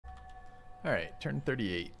All right, turn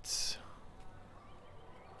 38.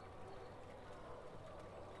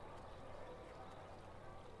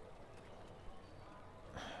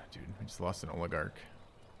 Dude, we just lost an oligarch.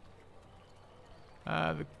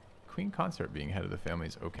 The queen consort being head of the family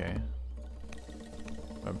is okay.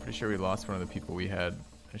 I'm pretty sure we lost one of the people we had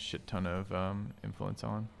a shit ton of influence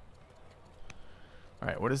on. All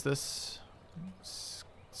right, what is this?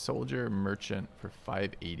 Soldier merchant for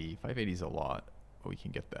 580. 580 is a lot, but we can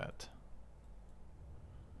get that.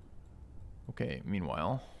 Okay,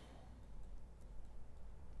 meanwhile.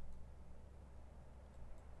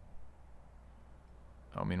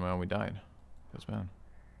 Oh, meanwhile we died. Feels bad.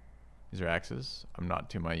 These are axes. I'm not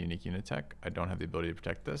to my unique unit tech. I don't have the ability to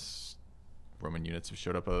protect this. Roman units have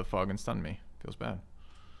showed up out of the fog and stunned me. Feels bad.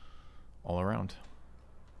 All around.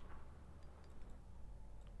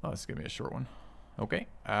 Oh, this is gonna be a short one. Okay.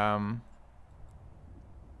 I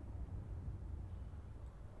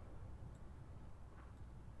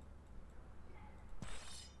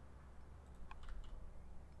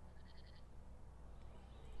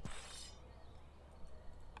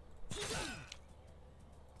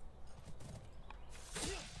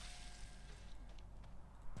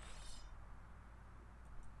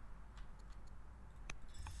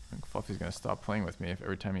think Fluffy's gonna stop playing with me if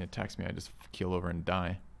every time he attacks me I just keel over and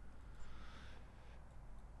die.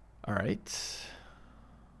 Alright.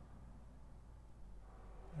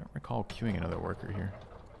 I don't recall queuing another worker here.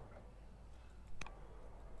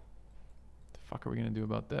 What the fuck are we gonna do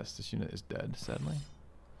about this? This unit is dead, sadly.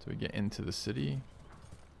 So we get into the city.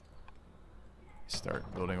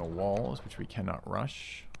 Start building a walls, which we cannot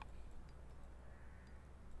rush.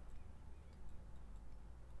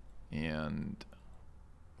 And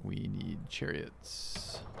we need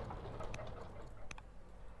chariots.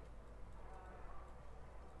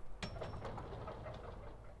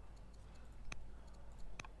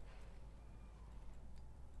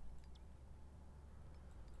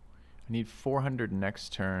 I need 400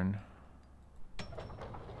 next turn.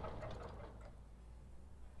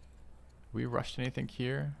 We rushed anything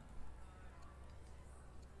here?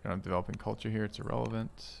 We don't have developing culture here, it's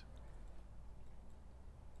irrelevant.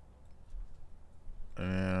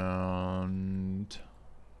 And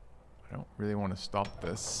I don't really want to stop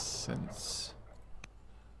this since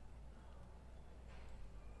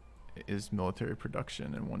it is military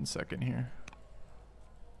production in 1 second here.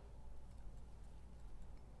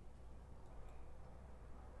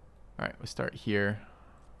 All right, we'll start here.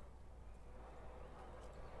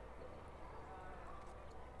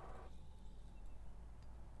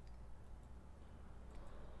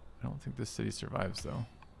 I don't think this city survives though.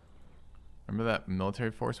 Remember that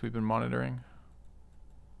military force we've been monitoring?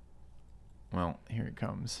 Well, here it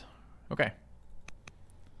comes. Okay.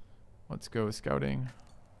 Let's go scouting.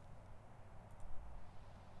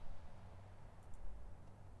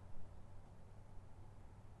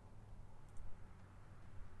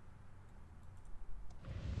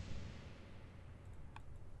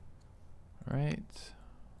 All right.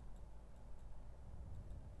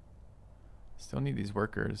 Still need these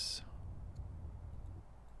workers.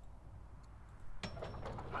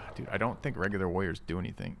 Dude, I don't think regular warriors do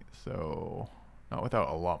anything, so not without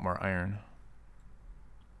a lot more iron.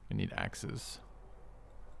 I need axes.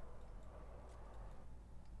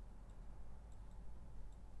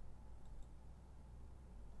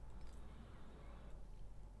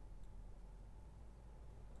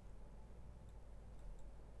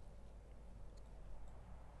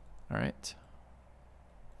 All right.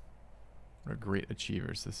 What are great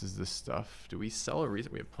achievers. This is this stuff. Do we sell a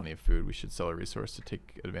resource? We have plenty of food. We should sell a resource to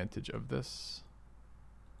take advantage of this.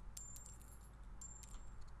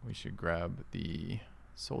 We should grab the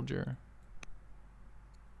soldier.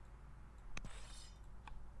 I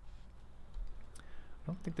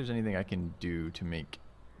don't think there's anything I can do to make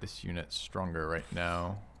this unit stronger right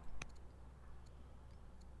now.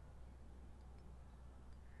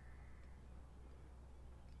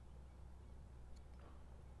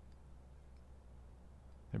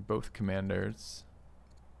 They're both commanders.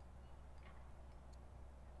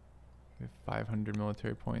 We have 500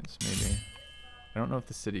 military points, maybe. I don't know if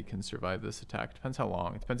the city can survive this attack. Depends how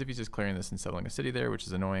long. It depends if he's just clearing this and settling a city there, which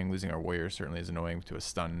is annoying. Losing our warriors certainly is annoying. To a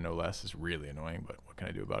stun, no less, is really annoying, but what can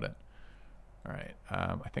I do about it? All right.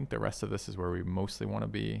 I think the rest of this is where we mostly want to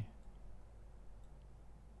be.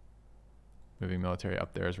 Moving military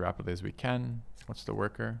up there as rapidly as we can. What's the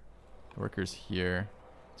worker? The worker's here.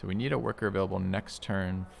 So we need a worker available next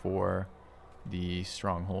turn for the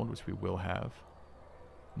stronghold, which we will have.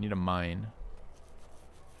 We need a mine.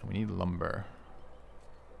 And we need lumber.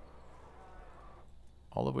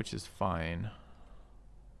 All of which is fine.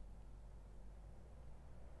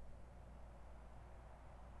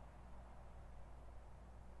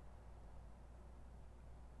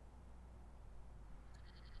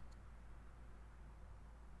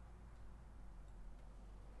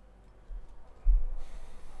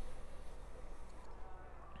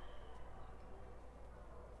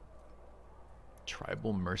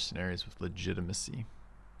 Tribal mercenaries with legitimacy.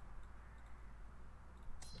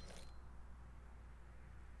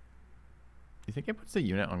 You think it puts the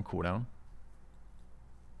unit on cooldown?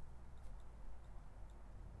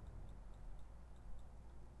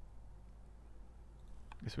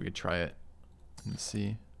 Guess we could try it and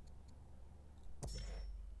see.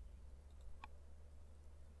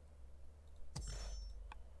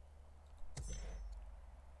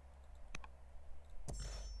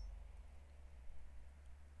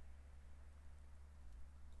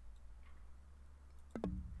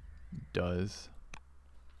 Does.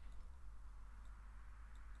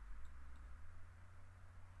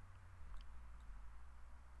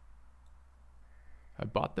 I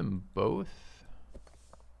bought them both.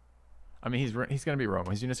 I mean, he's going to be Rome.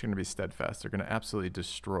 His unit's going to be steadfast. They're going to absolutely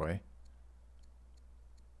destroy.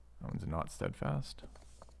 That one's not steadfast.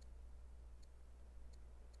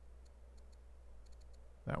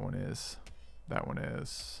 That one is. That one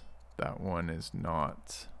is. That one is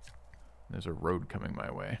not. There's a road coming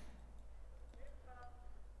my way.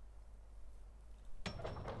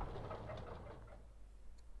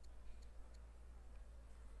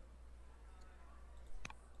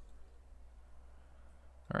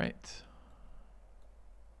 All right.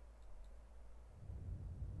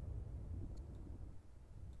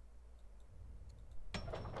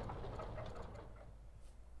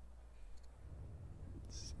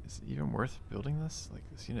 Is it even worth building this? Like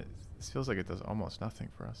this unit, this feels like it does almost nothing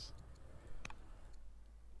for us.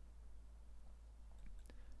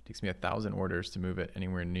 It takes me 1,000 orders to move it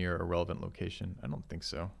anywhere near a relevant location. I don't think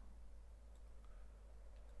so.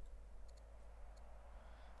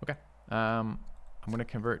 Okay. I'm gonna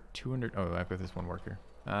convert 200. Oh, I've got this one worker.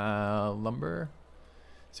 Lumber.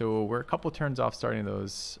 So we're a couple turns off starting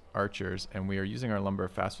those archers, and we are using our lumber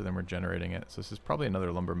faster than we're generating it. So this is probably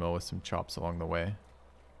another lumber mill with some chops along the way.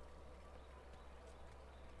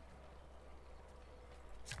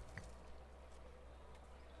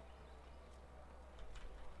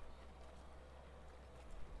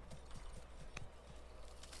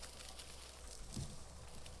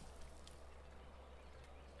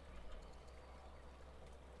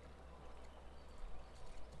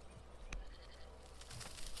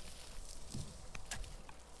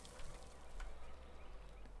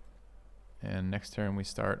 And next turn we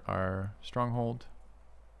start our stronghold.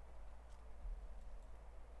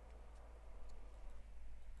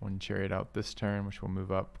 One chariot out this turn, which will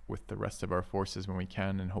move up with the rest of our forces when we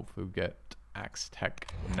can, and hopefully we'll get Axe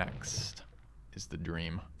Tech next, is the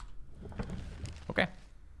dream. Okay.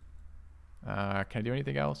 Can I do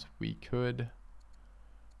anything else? We could.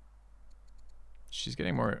 She's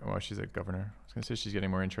getting more, well, she's a governor. I was gonna say she's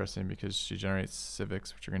getting more interesting because she generates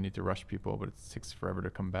civics, which are gonna need to rush people, but it takes forever to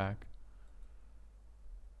come back.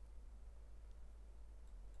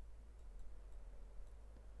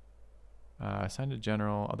 Assigned a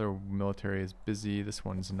general. Other military is busy. This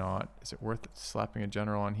one's not. Is it worth slapping a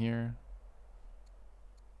general on here?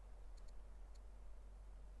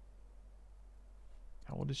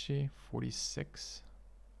 How old is she? 46?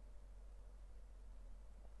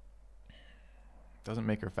 Doesn't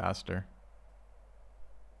make her faster.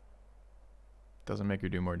 Doesn't make her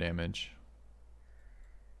do more damage.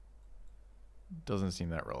 Doesn't seem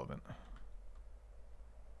that relevant.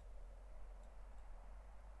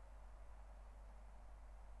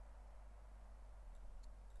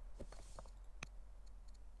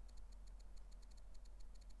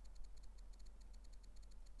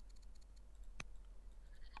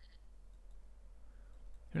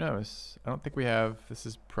 Who knows? I don't think we have. This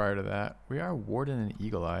is prior to that. We are Warden and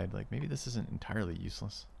Eagle-Eyed. Like, maybe this isn't entirely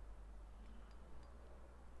useless.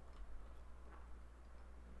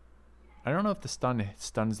 I don't know if the stun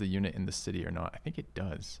stuns the unit in the city or not. I think it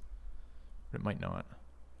does, but it might not.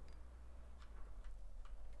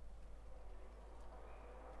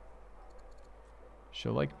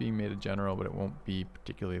 She'll like being made a general, but it won't be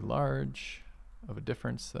particularly large of a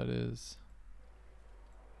difference, that is.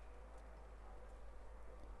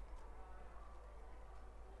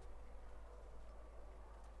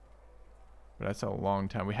 But that's a long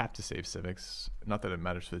time. We have to save civics. Not that it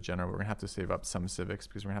matters for the general, but we're going to have to save up some civics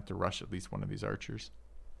because we're going to have to rush at least one of these archers.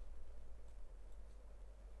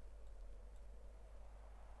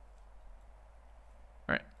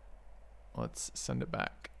 All right. Let's send it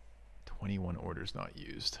back. 21 orders not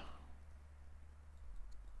used.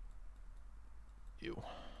 Ew.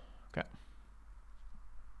 Okay.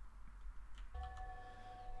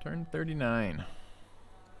 Turn 39.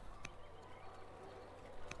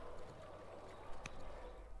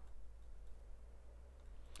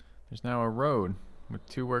 There's now a road with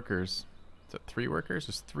 2 workers. Is that 3 workers?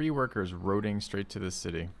 There's 3 workers roading straight to the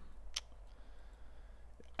city.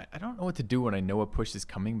 I don't know what to do when I know a push is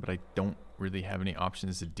coming, but I don't really have any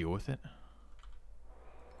options to deal with it.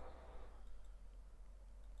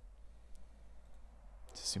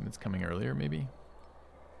 Let's assume it's coming earlier, maybe.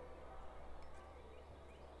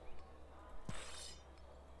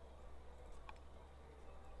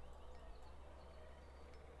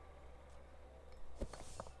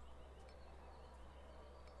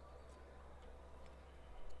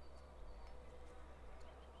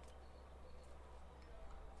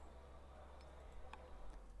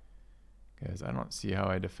 Guys, I don't see how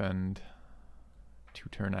I defend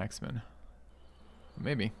 2-turn Axeman.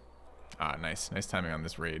 Maybe. Ah, nice. Nice timing on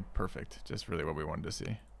this raid. Perfect. Just really what we wanted to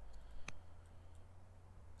see.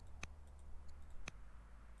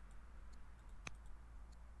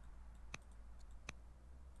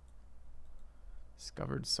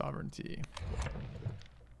 Discovered sovereignty.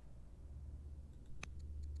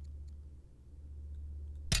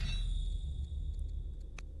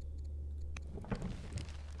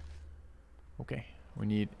 Okay, we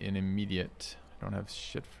need an immediate. I don't have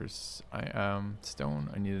shit for stone.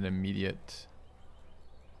 I need an immediate.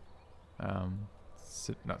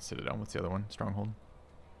 Not citadel. What's the other one? Stronghold.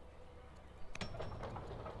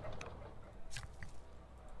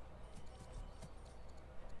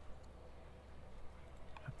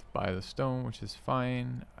 Have to buy the stone, which is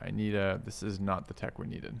fine. I need a. This is not the tech we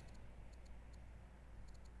needed.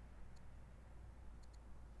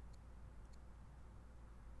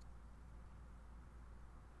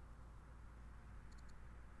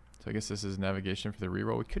 So I guess this is navigation for the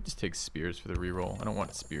reroll. We could just take spears for the reroll. I don't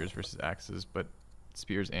want spears versus axes, but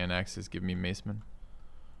spears and axes give me macemen,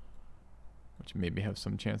 which maybe have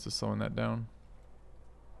some chance of slowing that down.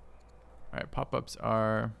 Alright, pop-ups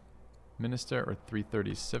are Minister or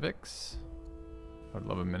 330 Civics. I would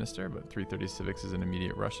love a Minister, but 330 Civics is an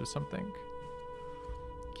immediate rush or something.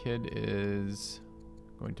 Kid is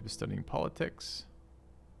going to be studying politics.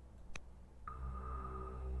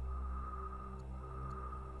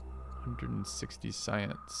 $160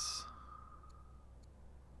 science.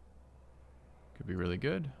 Could be really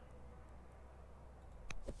good.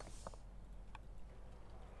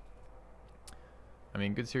 I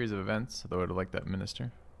mean, good series of events, although I'd like that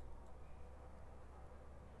minister.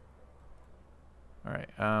 Alright,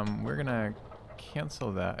 we're gonna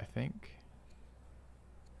cancel that, I think.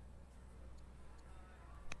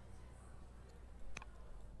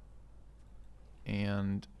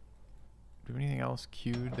 And do we have anything else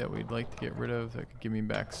queued that we'd like to get rid of that could give me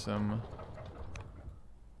back some?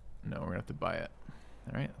 No, we're gonna have to buy it.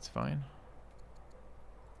 Alright, that's fine.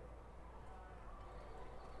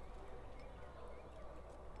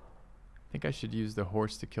 I think I should use the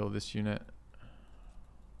horse to kill this unit.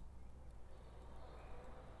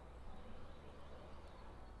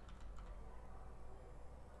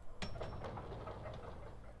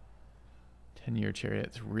 Ten-year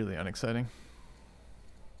chariot's really unexciting.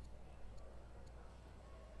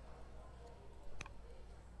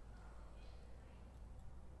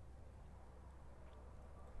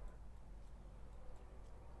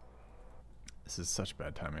 This is such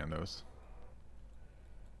bad timing on those.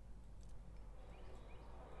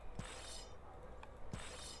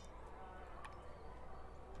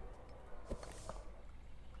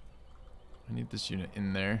 I need this unit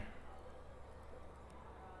in there.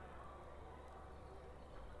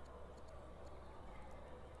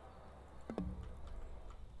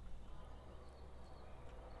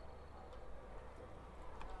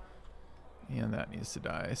 And that needs to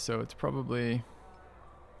die, so it's probably...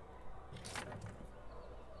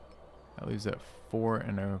 That leaves at 4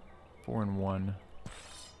 and a 4 and 1.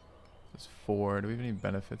 That's 4. Do we have any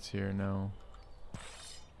benefits here? No.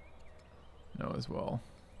 No as well.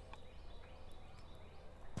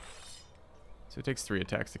 So it takes 3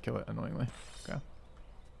 attacks to kill it, annoyingly. Okay.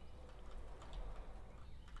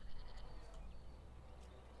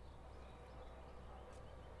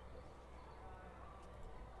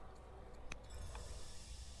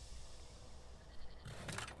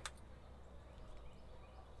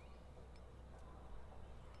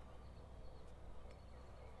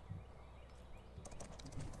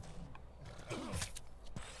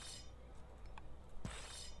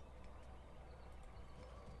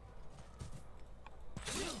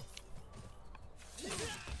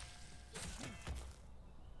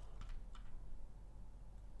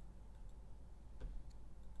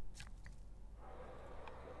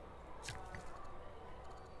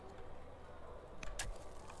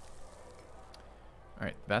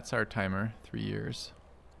 Alright, that's our timer, 3 years.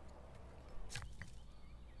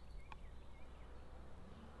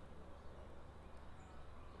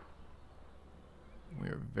 We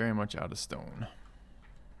are very much out of stone.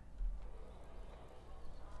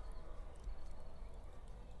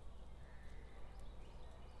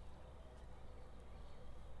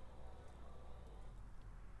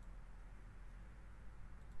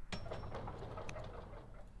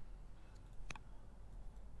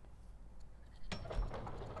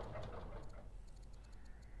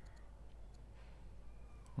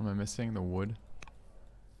 What am I missing? The wood.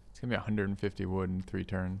 It's gonna be 150 wood in 3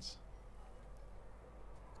 turns.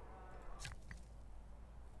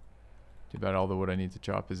 Too bad all the wood I need to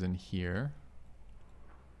chop is in here.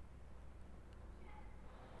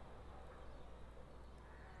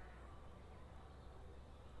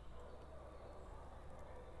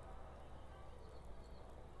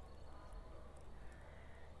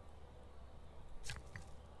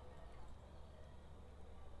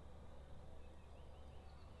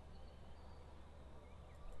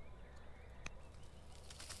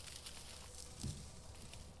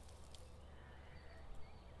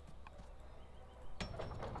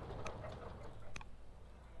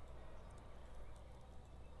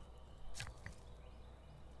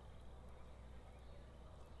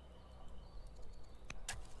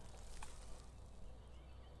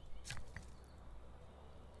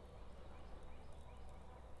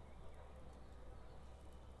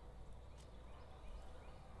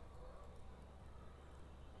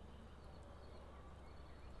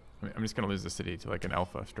 I mean, I'm just gonna lose the city to like an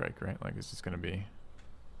alpha strike, right? Like it's just gonna be.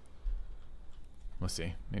 We'll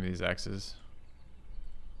see. Maybe these axes.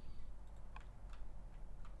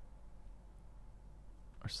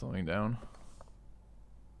 Are slowing down.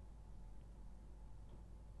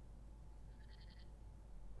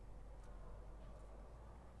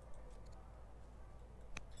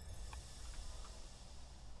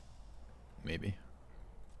 Maybe.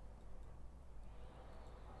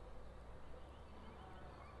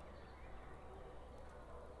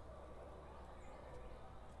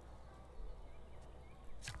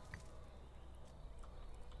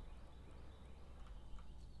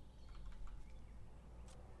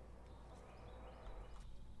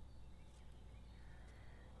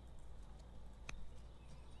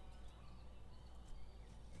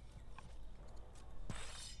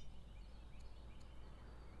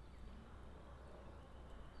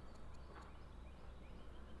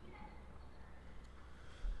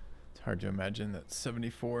 Hard to imagine that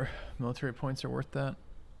 74 military points are worth that.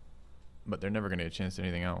 But they're never going to get a chance to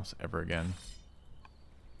anything else ever again.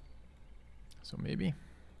 So maybe.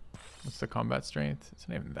 What's the combat strength? It's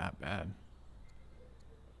not even that bad.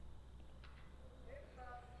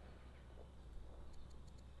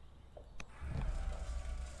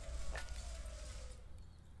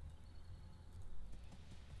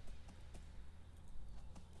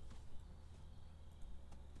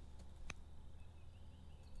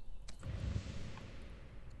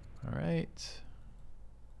 All right.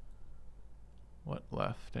 What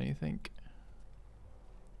left? Anything?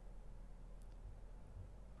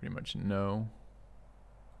 Pretty much no.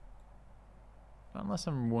 Unless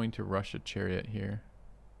I'm willing to rush a chariot here.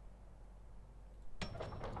 Which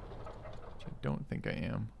I don't think I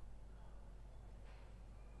am.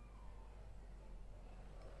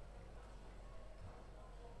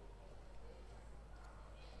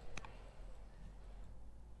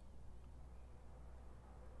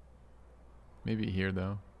 Maybe here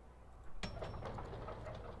though.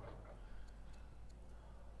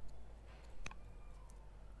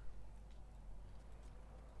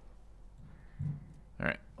 All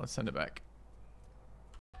right, let's send it back.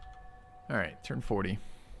 All right, turn 40.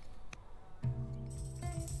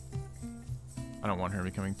 I don't want her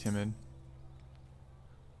becoming timid.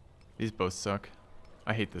 These both suck.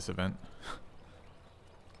 I hate this event.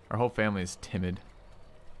 Our whole family is timid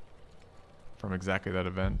from exactly that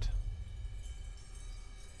event.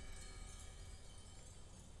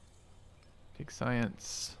 Take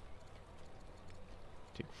science.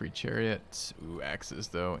 Take free chariot. Ooh, axes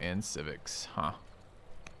though, and civics. Huh.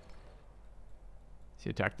 Has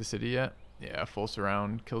he attacked the city yet? Yeah, full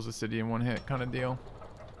surround. Kills the city in one hit kind of deal.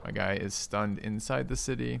 My guy is stunned inside the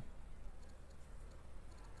city.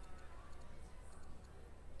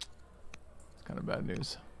 It's kind of bad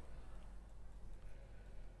news.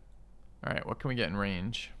 Alright, what can we get in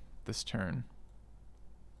range this turn?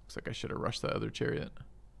 Looks like I should have rushed that other chariot.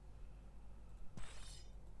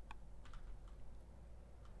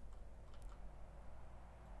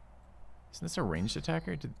 Isn't this a ranged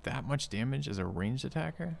attacker? Did that much damage as a ranged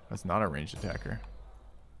attacker? That's not a ranged attacker.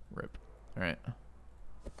 Rip. Alright.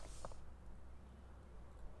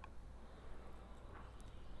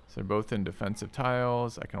 So they're both in defensive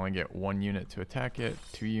tiles. I can only get 1 unit to attack it.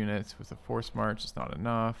 2 units with a force march is not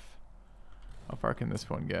enough. How far can this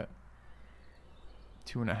one get?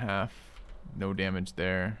 2.5. No damage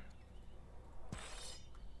there.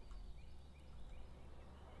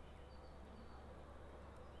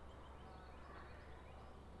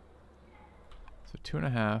 So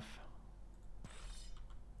 2.5.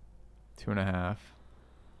 2.5.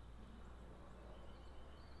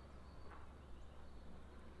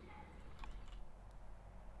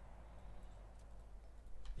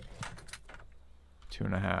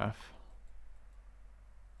 2.5.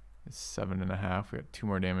 It's 7.5. We got 2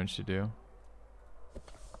 more damage to do.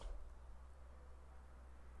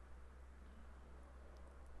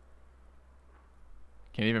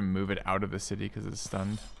 Can't even move it out of the city because it's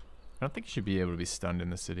stunned. I don't think you should be able to be stunned in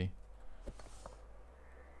the city.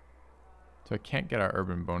 So I can't get our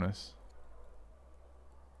urban bonus.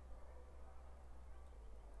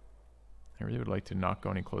 I really would like to not go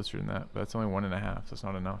any closer than that, but that's only 1.5, so it's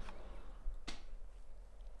not enough.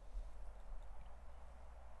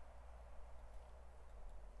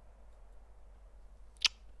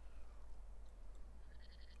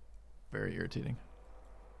 Very irritating.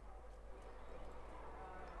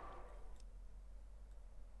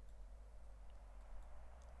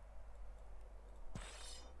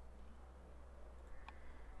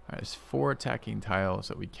 Alright, there's 4 attacking tiles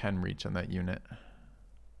that we can reach on that unit.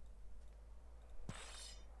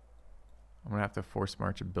 I'm gonna have to force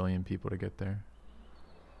march 1 billion people to get there.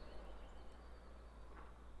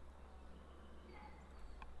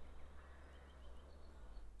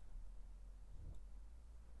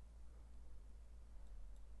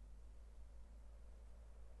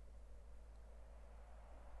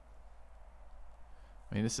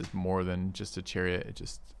 I mean, this is more than just a chariot. It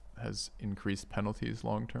just has increased penalties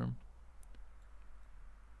long term.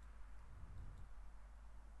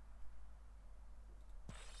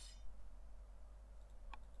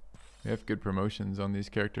 We have good promotions on these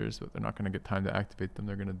characters, but they're not going to get time to activate them.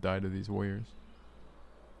 They're going to die to these warriors.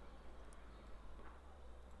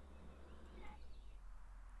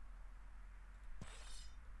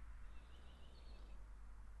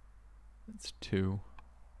 That's 2.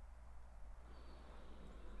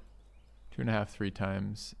 2.5, 3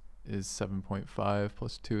 times is 7.5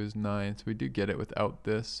 plus 2 is 9. So we do get it without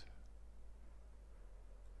this.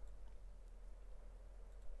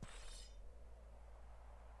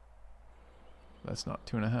 That's not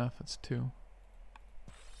 2.5, that's 2.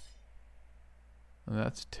 And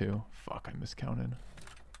that's 2. Fuck, I miscounted.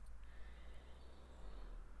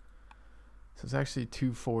 So it's actually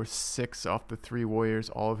 2, 4, 6 off the 3 warriors,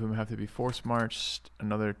 all of whom have to be force marched.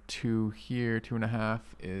 Another 2 here, 2.5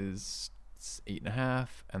 is 8.5,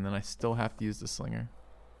 and then I still have to use the slinger.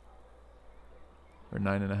 Or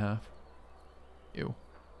 9.5. Ew.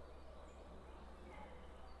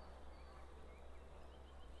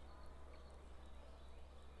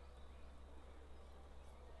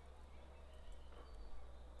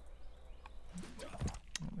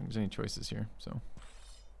 I don't think there's any choices here, so.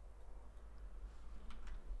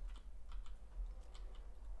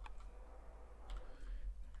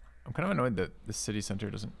 I'm kind of annoyed that the city center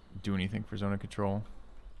doesn't do anything for zone of control.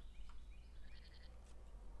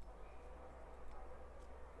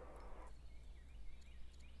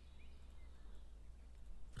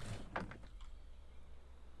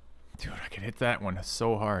 Dude, I can hit that one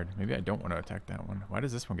so hard. Maybe I don't want to attack that one. Why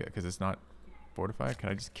does this one get? Because it's not fortified? Can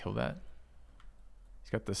I just kill that? He's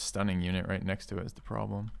got the stunning unit right next to it is the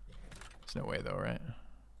problem. There's no way though, right?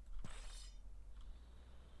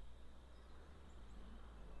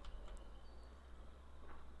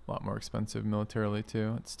 A lot more expensive militarily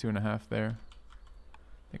too. It's 2.5 there.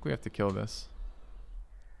 I think we have to kill this.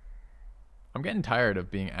 I'm getting tired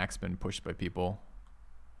of being axeman pushed by people.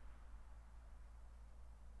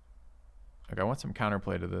 Like, I want some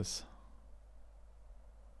counterplay to this.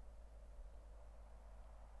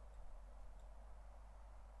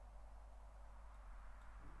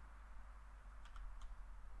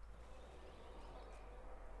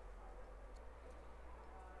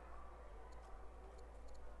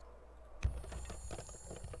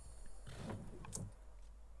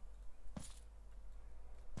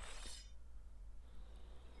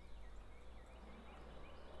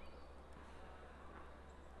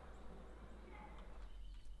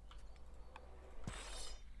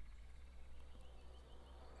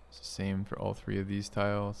 Same for all 3 of these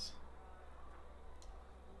tiles.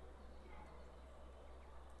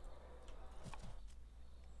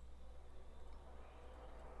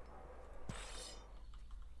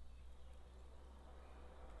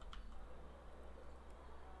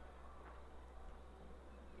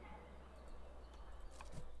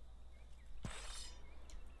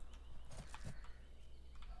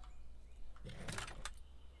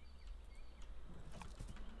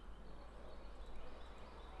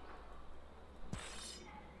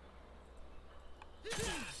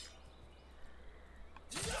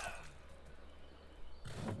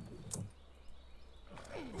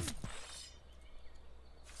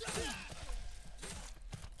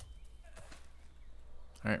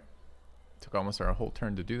 Alright, took almost our whole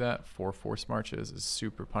turn to do that. 4 force marches is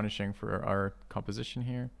super punishing for our composition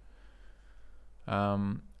here.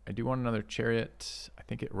 I do want another chariot. I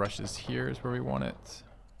think it rushes here is where we want it.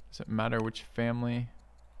 Does it matter which family?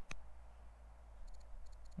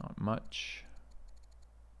 Not much.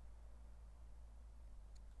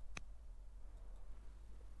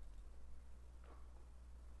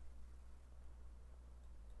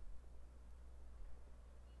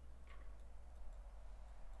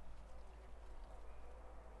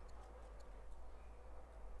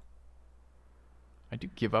 I do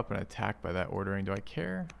give up an attack by that ordering. Do I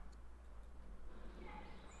care?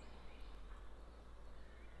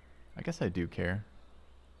 I guess I do care.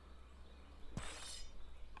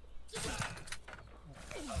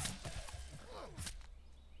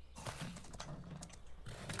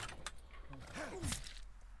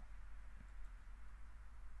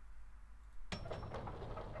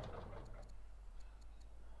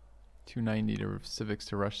 $290 to civics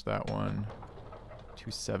to rush that one.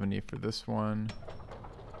 $270 for this one.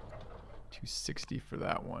 $260 for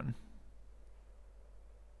that one.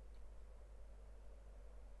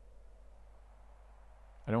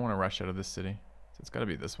 I don't want to rush out of this city, so it's got to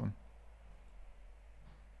be this one.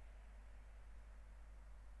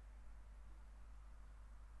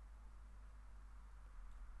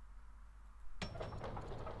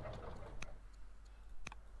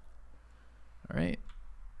 All right.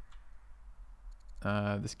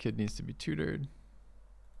 This kid needs to be tutored. Is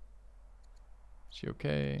she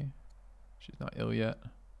okay? She's not ill yet.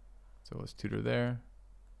 So let's tutor there.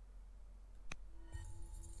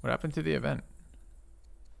 What happened to the event?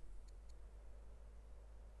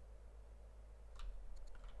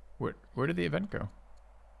 Where did the event go?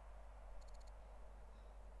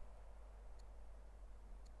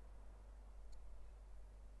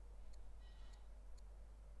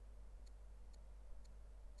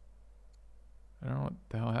 I don't know what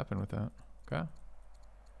the hell happened with that. Okay.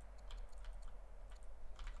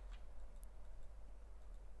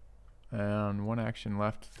 And one action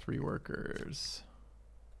left, 3 workers.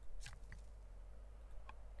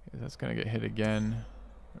 Okay, that's gonna get hit again.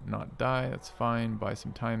 Not die, that's fine. Buy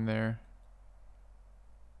some time there.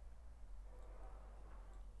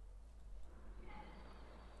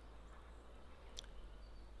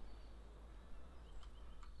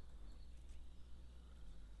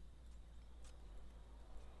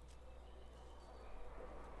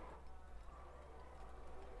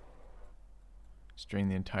 Drain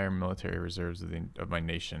the entire military reserves of my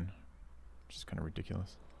nation, which is kind of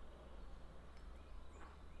ridiculous.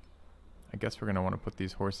 I guess we're going to want to put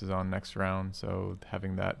these horses on next round, so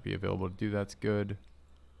having that be available to do that's good.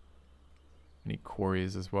 I need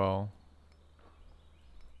quarries as well.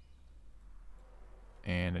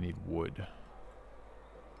 And I need wood.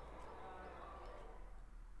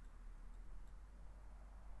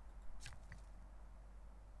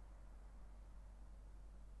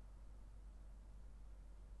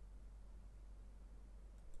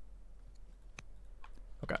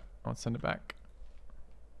 Okay, I'll send it back.